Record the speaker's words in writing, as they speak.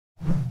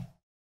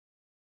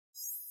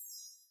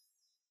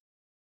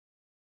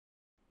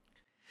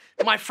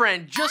My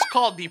friend just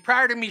called me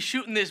prior to me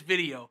shooting this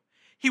video.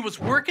 He was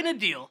working a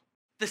deal.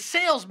 The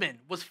salesman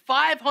was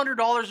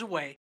 $500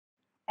 away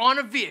on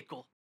a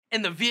vehicle,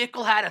 and the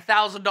vehicle had a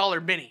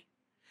 $1,000 Mini.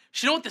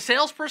 You know what the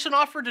salesperson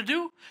offered to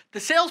do? The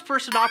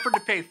salesperson offered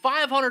to pay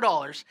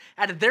 $500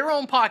 out of their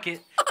own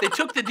pocket. They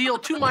took the deal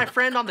to my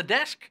friend on the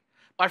desk.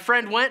 My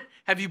friend went,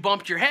 "Have you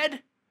bumped your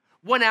head?"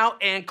 Went out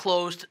and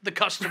closed the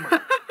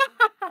customer.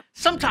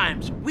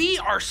 Sometimes we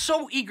are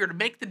so eager to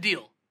make the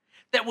deal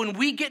that when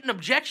we get an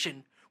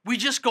objection, we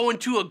just go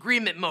into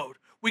agreement mode.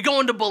 We go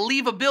into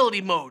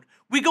believability mode.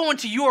 We go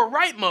into you're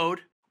right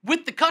mode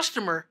with the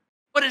customer,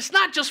 but it's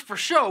not just for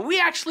show. We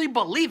actually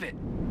believe it.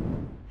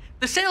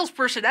 The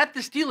salesperson at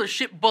this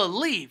dealership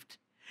believed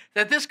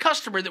that this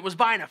customer that was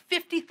buying a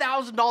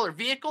 $50,000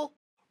 vehicle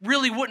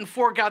really wouldn't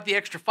fork out the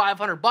extra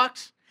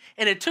 $500,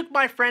 and it took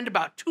my friend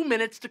about 2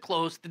 minutes to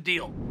close the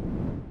deal.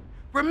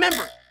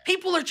 Remember,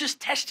 people are just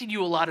testing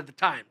you a lot of the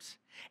times.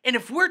 And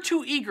if we're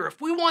too eager, if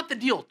we want the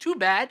deal too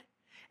bad,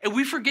 and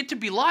we forget to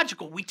be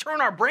logical, we turn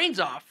our brains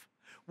off,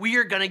 we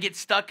are going to get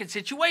stuck in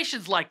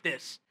situations like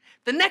this.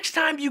 The next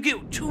time you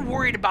get too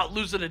worried about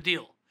losing a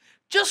deal,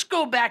 just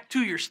go back to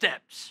your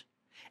steps.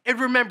 And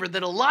remember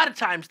that a lot of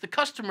times the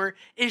customer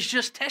is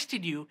just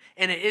testing you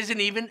and it isn't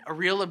even a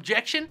real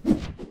objection.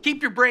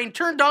 Keep your brain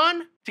turned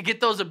on to get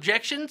those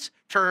objections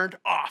turned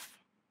off.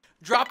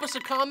 Drop us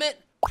a comment,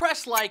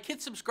 press like, hit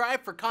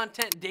subscribe for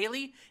content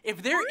daily.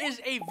 If there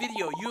is a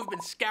video you have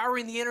been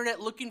scouring the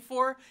internet looking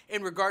for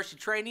in regards to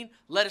training,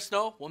 let us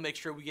know. We'll make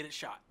sure we get it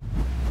shot.